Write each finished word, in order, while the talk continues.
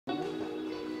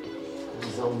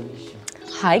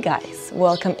Hi guys,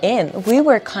 welcome in. We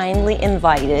were kindly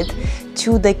invited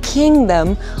to the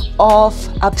kingdom of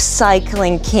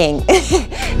upcycling king.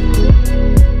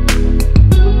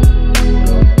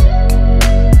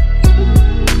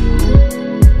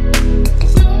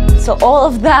 So all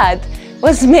of that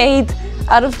was made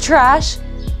out of trash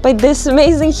by this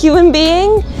amazing human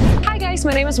being. Hi guys,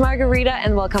 my name is Margarita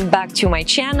and welcome back to my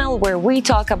channel where we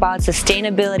talk about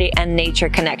sustainability and nature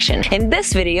connection. In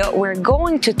this video, we're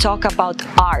going to talk about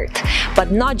art,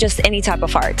 but not just any type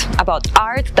of art, about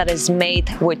art that is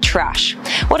made with trash.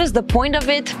 What is the point of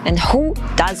it and who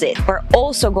does it? We're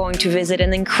also going to visit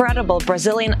an incredible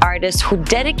Brazilian artist who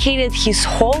dedicated his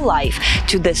whole life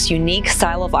to this unique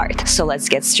style of art. So let's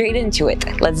get straight into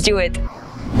it. Let's do it.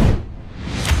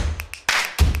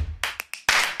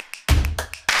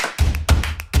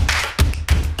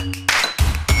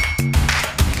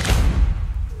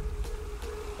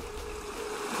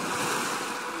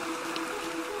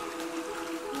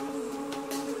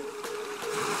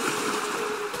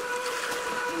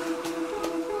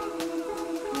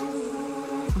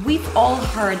 We've all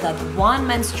heard that one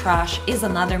man's trash is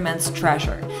another man's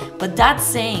treasure, but that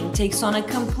saying takes on a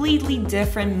completely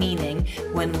different meaning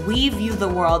when we view the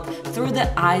world through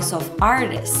the eyes of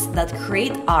artists that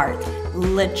create art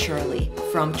literally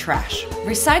from trash.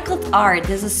 Recycled art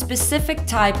is a specific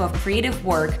type of creative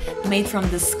work made from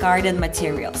discarded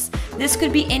materials. This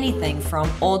could be anything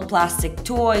from old plastic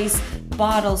toys,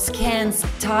 bottles, cans,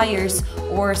 tires,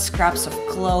 or scraps of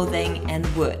clothing and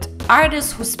wood.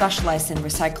 Artists who specialize in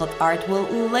recycled art will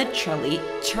literally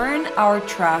turn our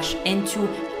trash into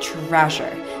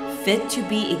treasure, fit to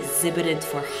be exhibited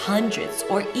for hundreds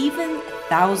or even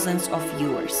thousands of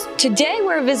viewers. Today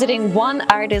we're visiting one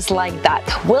artist like that,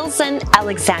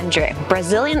 Alexandre,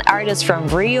 Brazilian artist from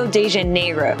Rio de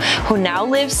Janeiro, who now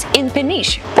lives in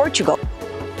Peniche, Portugal.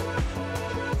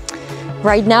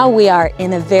 Right now we are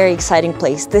in a very exciting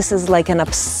place. This is like an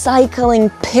upcycling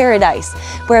paradise.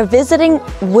 We're visiting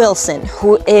Wilson,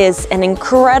 who is an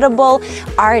incredible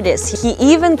artist. He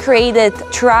even created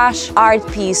trash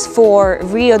art piece for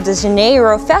Rio de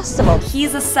Janeiro festival.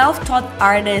 He's a self-taught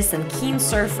artist and keen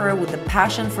surfer with a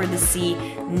passion for the sea,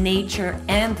 nature,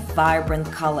 and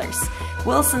vibrant colors.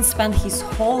 Wilson spent his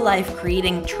whole life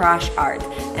creating trash art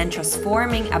and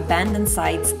transforming abandoned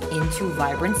sites into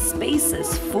vibrant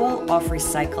spaces full of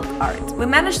recycled art. We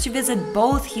managed to visit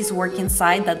both his work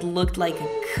inside that looked like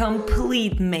a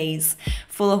complete maze,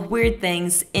 full of weird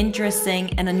things,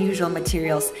 interesting and unusual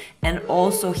materials, and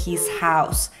also his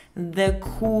house, the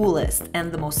coolest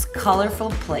and the most colorful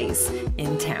place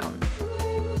in town.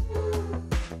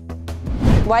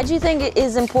 Why do you think it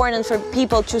is important for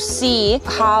people to see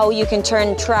how you can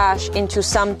turn trash into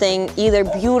something either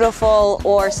beautiful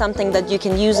or something that you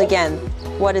can use again?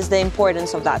 What is the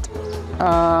importance of that?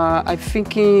 I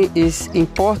think it is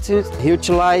important to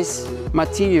utilize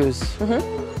materials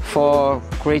for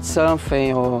create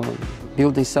something or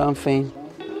building something.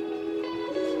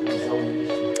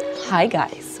 Hi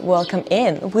guys, welcome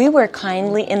in. We were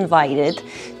kindly invited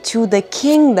to the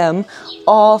kingdom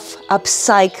of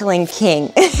upcycling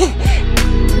king.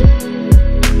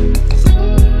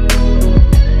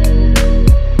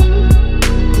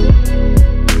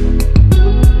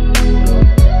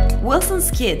 Wilson's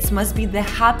kids must be the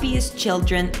happiest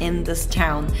children in this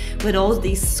town, with all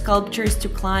these sculptures to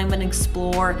climb and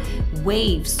explore,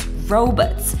 waves,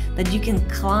 robots that you can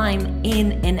climb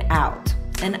in and out.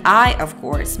 And I, of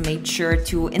course, made sure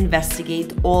to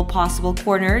investigate all possible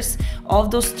corners of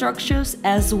those structures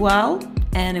as well,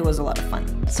 and it was a lot of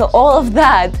fun. So all of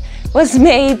that was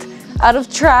made out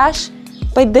of trash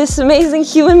by this amazing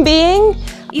human being.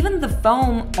 Even the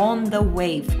foam on the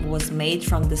wave was made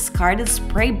from discarded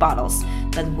spray bottles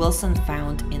that Wilson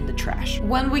found in the trash.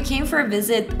 When we came for a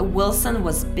visit, Wilson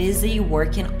was busy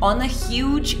working on a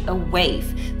huge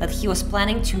wave that he was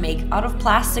planning to make out of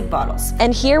plastic bottles.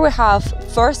 And here we have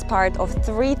first part of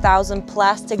 3,000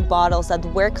 plastic bottles that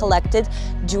were collected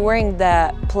during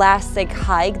the plastic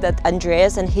hike that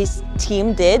Andreas and his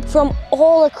team did from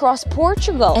all across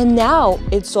Portugal. And now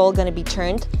it's all gonna be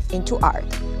turned into art.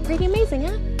 Pretty amazing,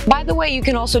 huh? By the way, you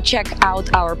can also check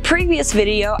out our previous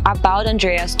video about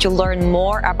Andreas to learn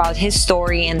more about his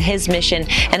story and his mission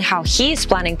and how he is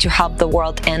planning to help the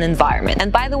world and environment.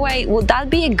 And by the way, would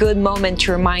that be a good moment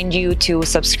to remind you to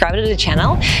subscribe to the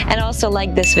channel and also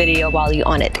like this video while you're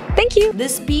on it? Thank you!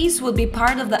 This piece will be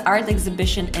part of the art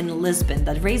exhibition in Lisbon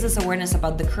that raises awareness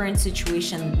about the current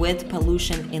situation with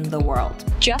pollution in the world.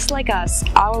 Just like us,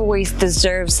 our waste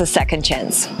deserves a second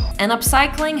chance. And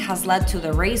upcycling has led to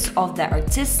the rise of the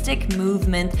artistic artistic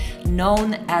movement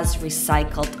known as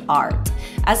recycled art.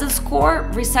 As its core,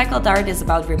 recycled art is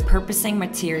about repurposing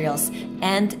materials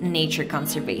and nature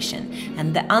conservation.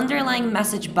 And the underlying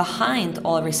message behind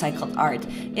all recycled art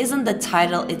isn't the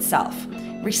title itself,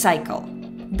 recycle.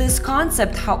 This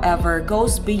concept, however,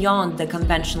 goes beyond the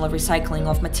conventional recycling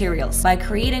of materials by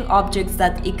creating objects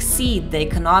that exceed the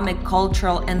economic,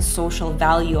 cultural, and social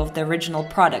value of the original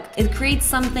product. It creates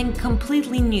something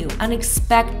completely new,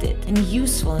 unexpected, and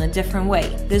useful in a different way.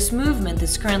 This movement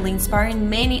is currently inspiring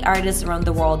many artists around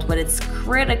the world with its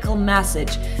critical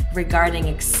message regarding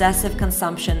excessive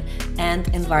consumption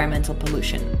and environmental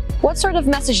pollution. What sort of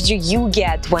message do you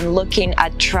get when looking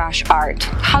at trash art?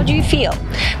 How do you feel?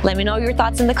 Let me know your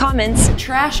thoughts in the comments.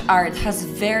 Trash art has a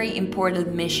very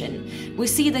important mission. We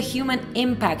see the human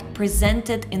impact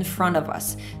presented in front of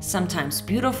us. Sometimes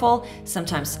beautiful,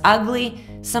 sometimes ugly,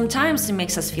 sometimes it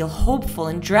makes us feel hopeful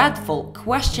and dreadful,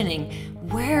 questioning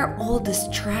where all this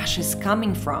trash is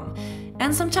coming from.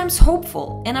 And sometimes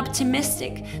hopeful and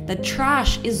optimistic that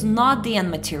trash is not the end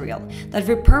material, that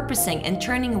repurposing and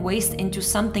turning waste into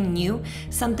something new,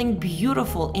 something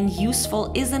beautiful and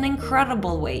useful is an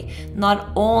incredible way,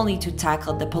 not only to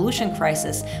tackle the pollution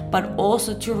crisis, but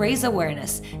also to raise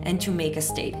awareness and to make a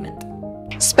statement.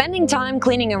 Spending time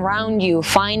cleaning around you,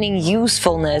 finding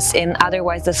usefulness in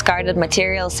otherwise discarded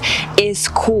materials is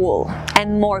cool,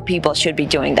 and more people should be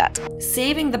doing that.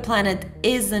 Saving the planet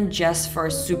isn't just for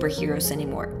superheroes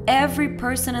anymore. Every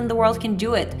person in the world can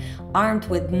do it, armed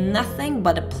with nothing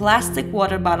but a plastic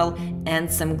water bottle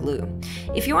and some glue.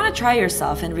 If you want to try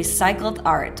yourself in recycled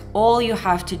art, all you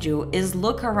have to do is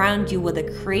look around you with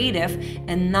a creative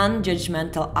and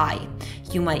non-judgmental eye.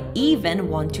 You might even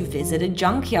want to visit a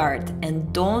junkyard,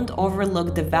 and don't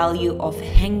overlook the value of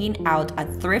hanging out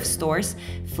at thrift stores,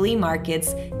 flea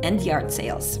markets, and yard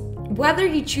sales. Whether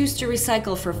you choose to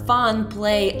recycle for fun,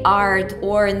 play, art,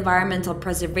 or environmental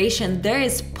preservation, there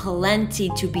is plenty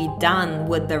to be done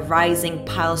with the rising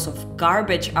piles of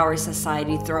garbage our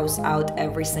society throws out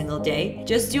every single day.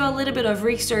 Just do a little bit of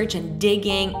research and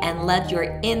digging and let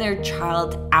your inner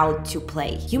child out to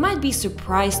play. You might be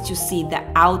surprised to see the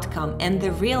outcome and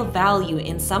the real value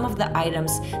in some of the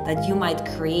items that you might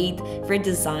create,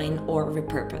 redesign, or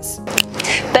repurpose.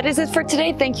 That is it for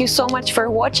today. Thank you so much for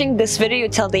watching this video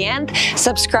till the end.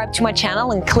 Subscribe to my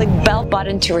channel and click bell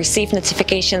button to receive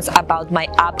notifications about my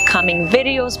upcoming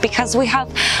videos, because we have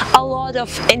a lot of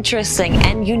interesting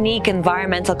and unique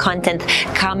environmental content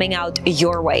coming out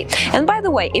your way. And by the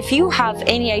way, if you have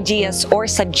any ideas or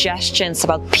suggestions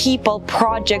about people,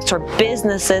 projects, or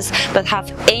businesses that have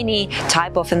any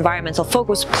type of environmental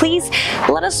focus, please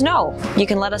let us know. You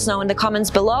can let us know in the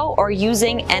comments below or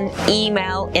using an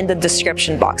email in the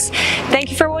description box.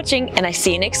 Thank you for watching, and I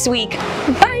see you next week.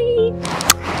 Bye!